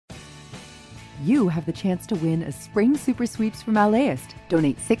you have the chance to win a spring super sweeps from LAist.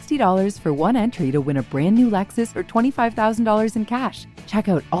 Donate $60 for one entry to win a brand new Lexus or $25,000 in cash. Check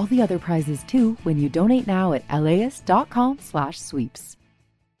out all the other prizes too when you donate now at laist.com/sweeps.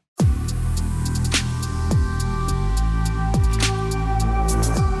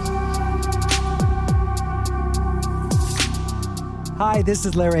 Hi, this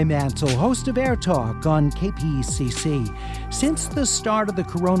is Larry Mansell, host of Air Talk on KPCC. Since the start of the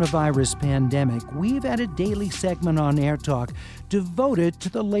coronavirus pandemic, we've had a daily segment on Air Talk devoted to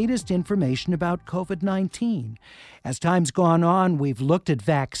the latest information about COVID-19. As time's gone on, we've looked at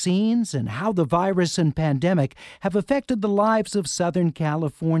vaccines and how the virus and pandemic have affected the lives of Southern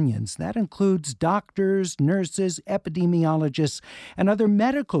Californians. That includes doctors, nurses, epidemiologists, and other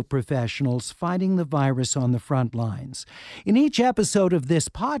medical professionals fighting the virus on the front lines. In each episode of this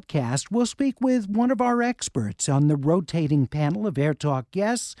podcast, we'll speak with one of our experts on the rotating panel of Air Talk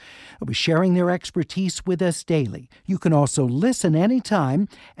guests who will be sharing their expertise with us daily. You can also listen anytime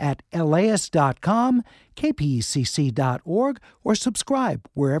at laist.com, kpecc.org, or subscribe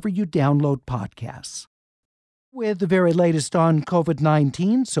wherever you download podcasts. With the very latest on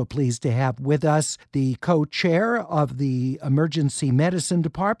COVID-19, so pleased to have with us the co-chair of the Emergency Medicine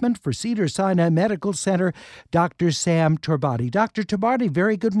Department for Cedars-Sinai Medical Center, Dr. Sam Torbati. Dr. Torbati,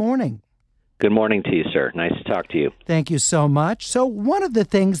 very good morning. Good morning to you, sir. Nice to talk to you. Thank you so much. So one of the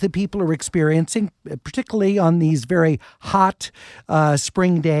things that people are experiencing, particularly on these very hot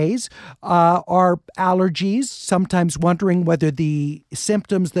spring days, are allergies, sometimes wondering whether the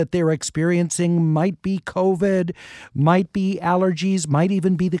symptoms that they're experiencing might be COVID, might be allergies, might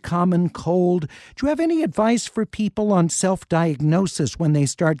even be the common cold. Do you have any advice for people on self-diagnosis when they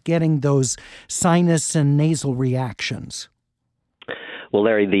start getting those sinus and nasal reactions? Well,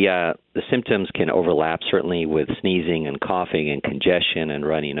 Larry, the symptoms can overlap, certainly with sneezing and coughing and congestion and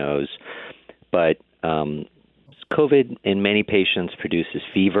runny nose. But COVID in many patients produces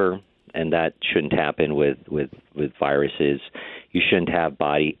fever, and that shouldn't happen with viruses. You shouldn't have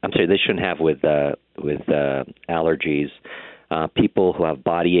they shouldn't have with allergies. People who have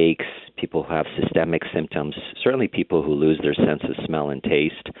body aches, people who have systemic symptoms, certainly people who lose their sense of smell and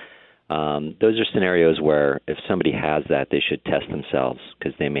taste. Those are scenarios where if somebody has that, they should test themselves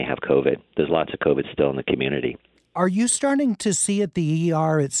because they may have COVID. There's lots of COVID still in the community. Are you starting to see at the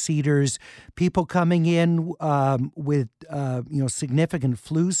ER at Cedars people coming in with significant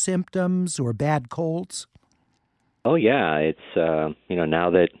flu symptoms or bad colds? Oh yeah, it's now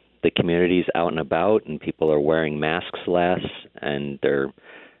that the community's out and about and people are wearing masks less and they're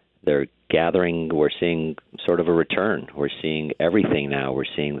gathering, we're seeing sort of a return. We're seeing everything now. We're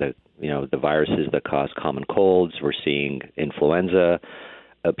seeing the viruses that cause common colds. We're seeing influenza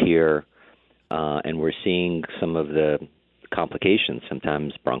appear, and we're seeing some of the complications,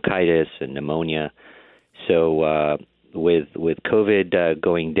 sometimes bronchitis and pneumonia. So with COVID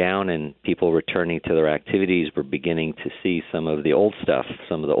going down and people returning to their activities, we're beginning to see some of the old stuff,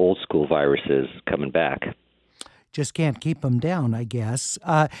 some of the old school viruses coming back. Just can't keep them down, I guess.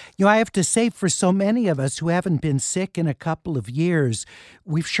 I have to say, for so many of us who haven't been sick in a couple of years,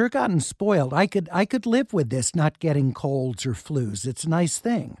 we've sure gotten spoiled. I could live with this, not getting colds or flus. It's a nice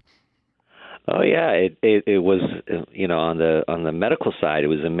thing. Oh yeah, it was on the medical side, it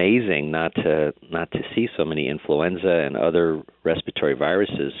was amazing not to see so many influenza and other respiratory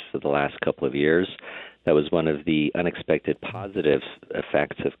viruses for the last couple of years. That was one of the unexpected positive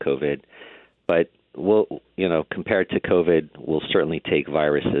effects of COVID, but compared to COVID, we'll certainly take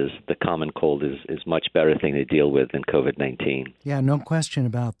viruses. The common cold is much better thing to deal with than COVID-19. Yeah, no question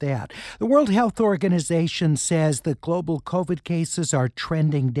about that. The World Health Organization says that global COVID cases are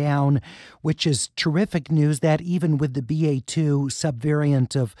trending down, which is terrific news, that even with the BA2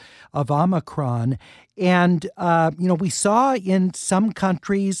 subvariant of Omicron. And, we saw in some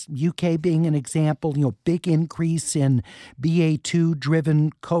countries, UK being an example, big increase in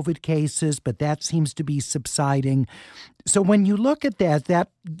BA2-driven COVID cases, but that seems to be subsiding. So when you look at that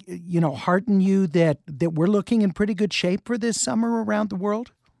hearten you that we're looking in pretty good shape for this summer around the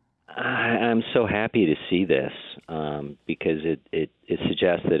world? I'm so happy to see this because it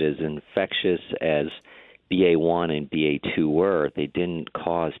suggests that as infectious as BA1 and BA2 were, they didn't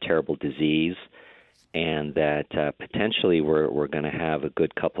cause terrible disease, and that potentially we're going to have a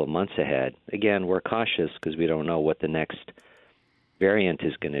good couple of months ahead. Again, we're cautious because we don't know what the next variant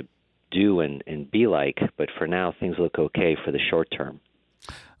is going to do and be like, but for now, things look okay for the short term.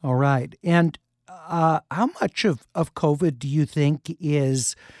 All right. And how much of COVID do you think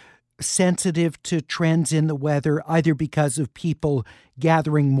is sensitive to trends in the weather, either because of people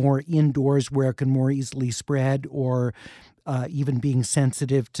gathering more indoors where it can more easily spread, or even being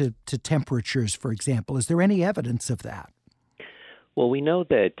sensitive to temperatures, for example. Is there any evidence of that? Well, we know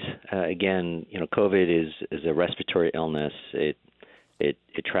that, again, COVID is a respiratory illness. It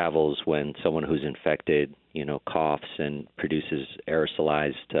travels when someone who's infected, coughs and produces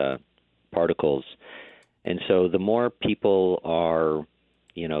aerosolized particles. And so the more people are,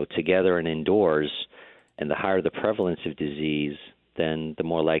 together and indoors, and the higher the prevalence of disease, then the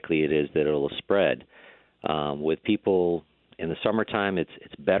more likely it is that it'll spread. With people in the summertime, it's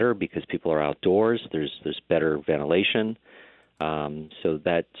better because people are outdoors. There's better ventilation. So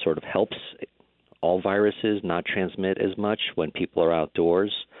that sort of helps all viruses not transmit as much when people are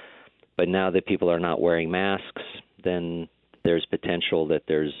outdoors. But now that people are not wearing masks, then there's potential that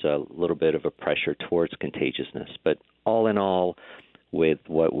there's a little bit of a pressure towards contagiousness. But all in all, with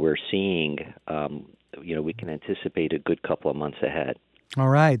what we're seeing, we can anticipate a good couple of months ahead. All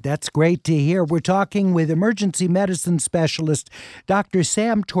right, that's great to hear. We're talking with emergency medicine specialist Dr.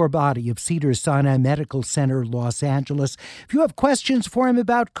 Sam Torbati of Cedars-Sinai Medical Center, Los Angeles. If you have questions for him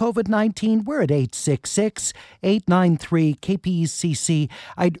about COVID-19, we're at 866-893-KPCC.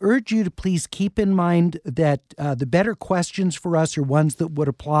 I'd urge you to please keep in mind that the better questions for us are ones that would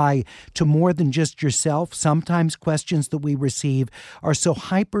apply to more than just yourself. Sometimes questions that we receive are so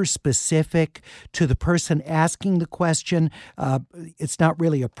hyper-specific to the person asking the question, it's not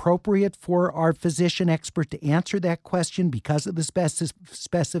really appropriate for our physician expert to answer that question because of the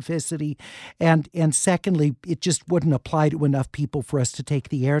specificity. And secondly, it just wouldn't apply to enough people for us to take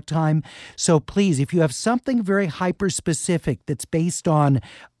the airtime. So please, if you have something very hyper-specific that's based on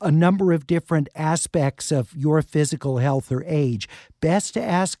a number of different aspects of your physical health or age, best to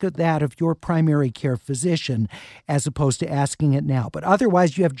ask that of your primary care physician as opposed to asking it now. But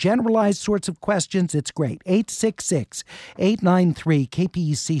otherwise, you have generalized sorts of questions, it's great.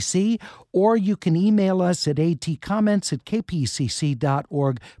 866-893-KPCC, or you can email us at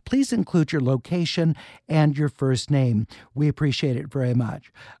atcomments@kpcc.org. Please include your location and your first name. We appreciate it very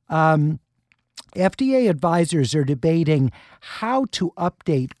much. FDA advisors are debating how to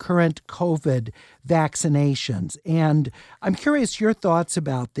update current COVID vaccinations. And I'm curious your thoughts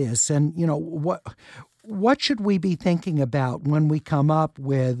about this. And, what should we be thinking about when we come up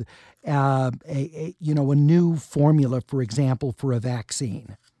with a new formula, for example, for a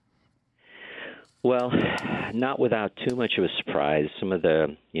vaccine? Well, not without too much of a surprise. Some of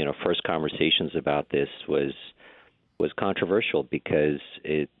the first conversations about this was controversial because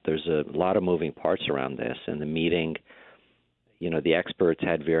there's a lot of moving parts around this. And the meeting, the experts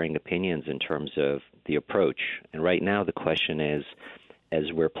had varying opinions in terms of the approach. And right now the question is,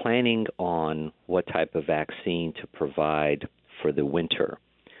 as we're planning on what type of vaccine to provide for the winter,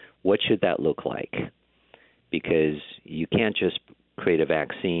 what should that look like? Because you can't just create a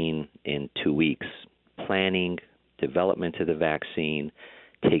vaccine in 2 weeks. Planning, development of the vaccine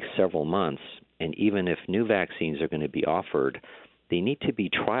takes several months. And even if new vaccines are going to be offered, they need to be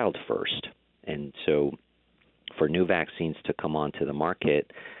trialed first. And so for new vaccines to come onto the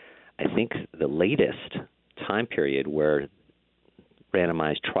market, I think the latest time period where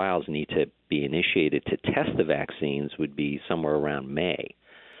randomized trials need to be initiated to test the vaccines would be somewhere around May.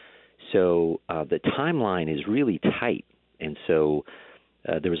 So the timeline is really tight. And so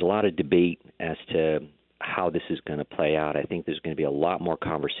there was a lot of debate as to how this is going to play out. I think there's going to be a lot more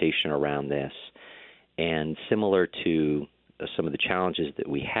conversation around this. And similar to some of the challenges that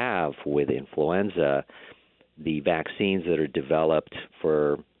we have with influenza, the vaccines that are developed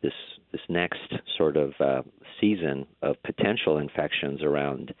for this next sort of season of potential infections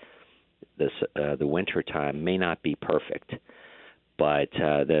around the winter time may not be perfect. But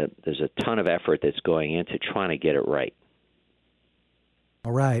there's a ton of effort that's going into trying to get it right.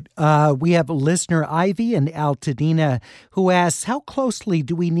 All right. We have a listener, Ivy in Altadena, who asks, how closely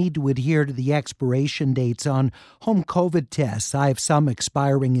do we need to adhere to the expiration dates on home COVID tests? I have some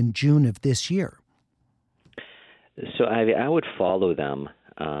expiring in June of this year. So, Ivy, I would follow them.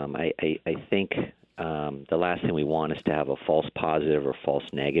 I think the last thing we want is to have a false positive or false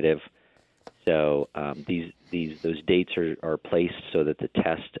negative. So those dates are placed so that the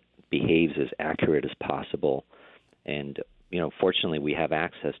test behaves as accurate as possible. And fortunately, we have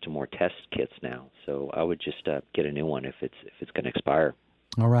access to more test kits now. So I would just get a new one if it's going to expire.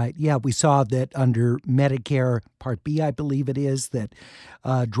 All right. Yeah, we saw that under Medicare Part B, I believe it is, that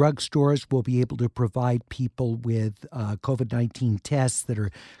drugstores will be able to provide people with COVID-19 tests that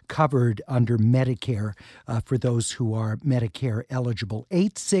are covered under Medicare for those who are Medicare eligible.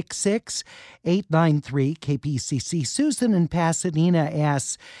 866-893-KPCC. Susan in Pasadena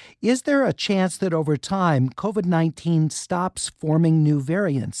asks, is there a chance that over time COVID-19 stops forming new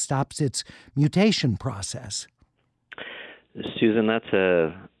variants, stops its mutation process? Susan, that's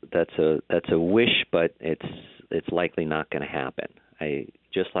a wish, but it's likely not going to happen.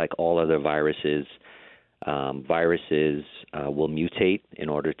 Just like all other viruses, will mutate in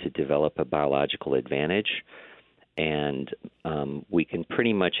order to develop a biological advantage, and we can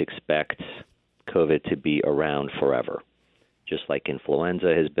pretty much expect COVID to be around forever, just like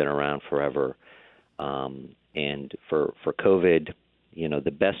influenza has been around forever. And for COVID,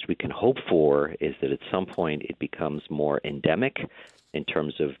 the best we can hope for is that at some point it becomes more endemic in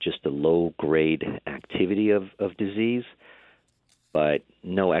terms of just the low-grade activity of disease. But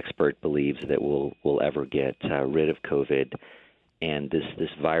no expert believes that we'll ever get rid of COVID, and this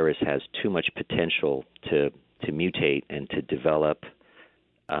virus has too much potential to mutate and to develop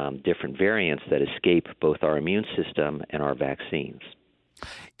different variants that escape both our immune system and our vaccines.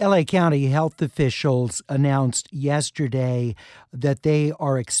 LA County health officials announced yesterday that they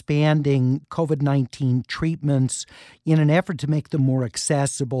are expanding COVID-19 treatments in an effort to make them more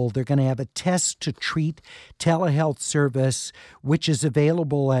accessible. They're going to have a test-to-treat telehealth service, which is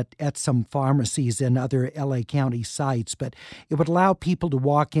available at some pharmacies and other LA County sites. But it would allow people to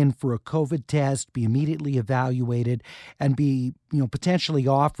walk in for a COVID test, be immediately evaluated, and be potentially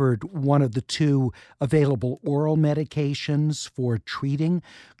offered one of the two available oral medications for treating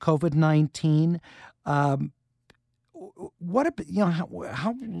COVID-19. How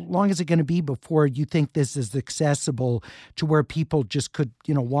long is it going to be before you think this is accessible to where people just could,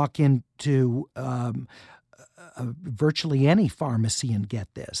 walk into virtually any pharmacy and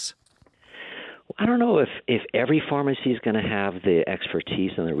get this? I don't know if every pharmacy is going to have the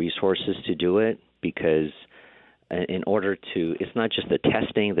expertise and the resources to do it, because in order to, it's not just the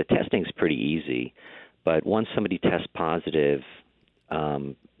testing's pretty easy, but once somebody tests positive,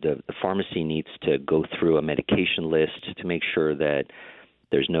 the pharmacy needs to go through a medication list to make sure that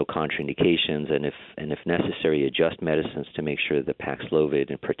there's no contraindications, and if necessary, adjust medicines to make sure that Paxlovid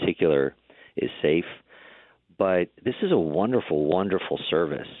in particular is safe. But this is a wonderful, wonderful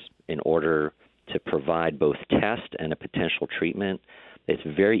service in order to provide both test and a potential treatment. It's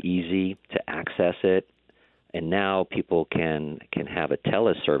very easy to access it. And now people can have a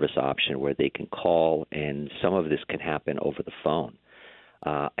teleservice option where they can call, and some of this can happen over the phone.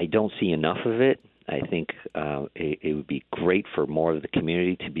 I don't see enough of it. I think it would be great for more of the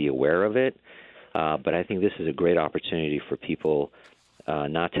community to be aware of it. But I think this is a great opportunity for people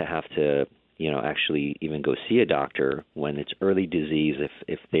not to have to, actually even go see a doctor when it's early disease.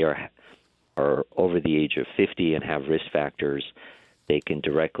 If they are over the age of 50 and have risk factors, they can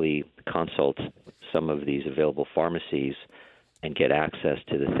directly consult some of these available pharmacies and get access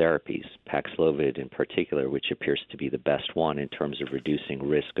to the therapies, Paxlovid in particular, which appears to be the best one in terms of reducing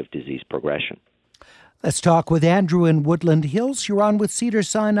risk of disease progression. Let's talk with Andrew in Woodland Hills. You're on with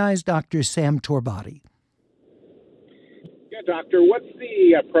Cedars-Sinai's Dr. Sam Torbati. Yeah, doctor, what's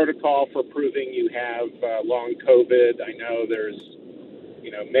the protocol for proving you have long COVID? I know there's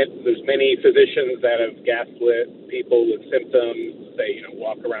many physicians that have gaslit people with symptoms, say,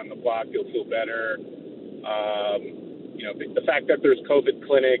 walk around the block, you'll feel better. The fact that there's COVID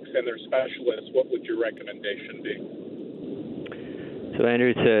clinics and there's specialists, what would your recommendation be? So,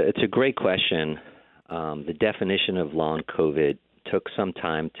 Andrew, it's a great question. The definition of long COVID took some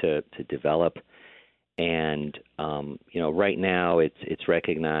time to develop, and right now it's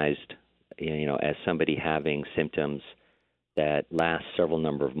recognized, as somebody having symptoms that last several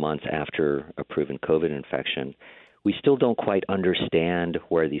number of months after a proven COVID infection. We still don't quite understand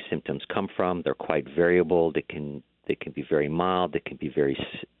where these symptoms come from. They're quite variable. They can be very mild. They can be very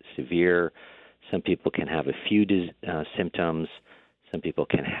severe. Some people can have a few symptoms. Some people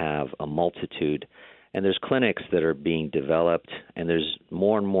can have a multitude. And there's clinics that are being developed, and there's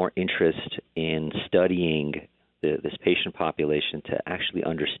more and more interest in studying this patient population to actually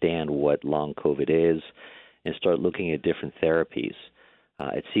understand what long COVID is and start looking at different therapies.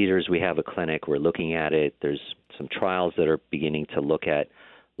 At Cedars, we have a clinic. We're looking at it. There's some trials that are beginning to look at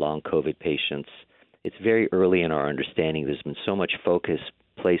long COVID patients. It's very early in our understanding. There's been so much focus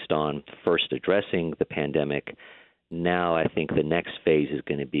placed on first addressing the pandemic. Now I think the next phase is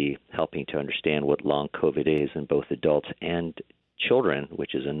going to be helping to understand what long COVID is in both adults and children,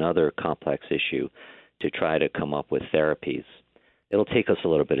 which is another complex issue, to try to come up with therapies. It'll take us a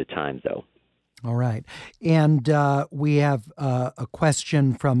little bit of time, though. All right. And we have a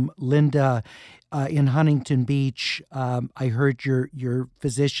question from Linda in Huntington Beach. I heard your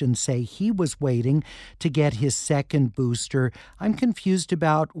physician say he was waiting to get his second booster. I'm confused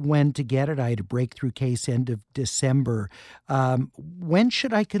about when to get it. I had a breakthrough case end of December. When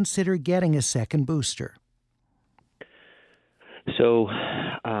should I consider getting a second booster? So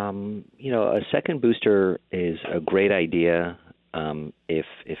A second booster is a great idea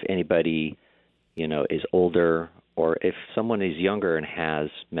if anybody, is older, or if someone is younger and has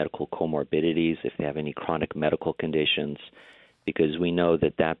medical comorbidities, if they have any chronic medical conditions, because we know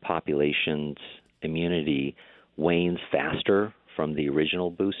that population's immunity wanes faster from the original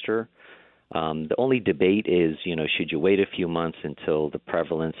booster. The only debate is, should you wait a few months until the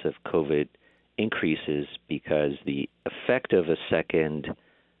prevalence of COVID increases, because the effect of a second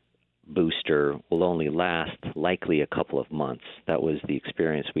booster will only last likely a couple of months. That was the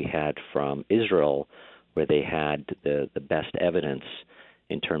experience we had from Israel, where they had the best evidence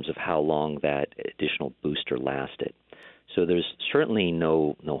in terms of how long that additional booster lasted. So there's certainly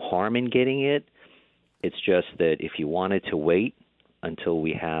no harm in getting it. It's just that if you wanted to wait until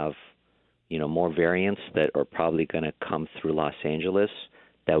we have, more variants that are probably going to come through Los Angeles,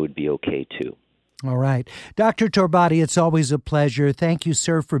 that would be okay too. All right. Dr. Torbati, it's always a pleasure. Thank you,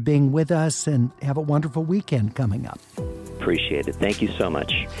 sir, for being with us, and have a wonderful weekend coming up. Appreciate it. Thank you so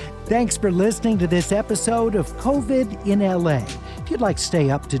much. Thanks for listening to this episode of COVID in LA. If you'd like to stay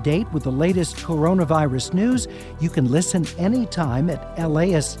up to date with the latest coronavirus news, you can listen anytime at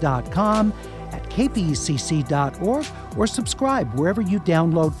laist.com, at kpecc.org, or subscribe wherever you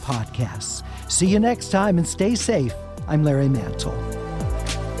download podcasts. See you next time, and stay safe. I'm Larry Mantle.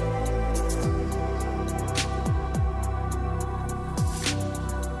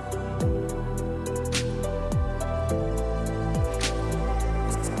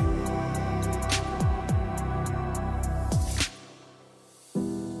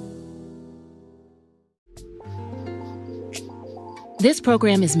 This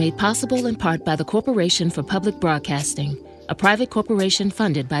program is made possible in part by the Corporation for Public Broadcasting, a private corporation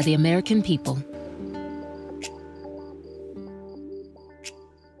funded by the American people.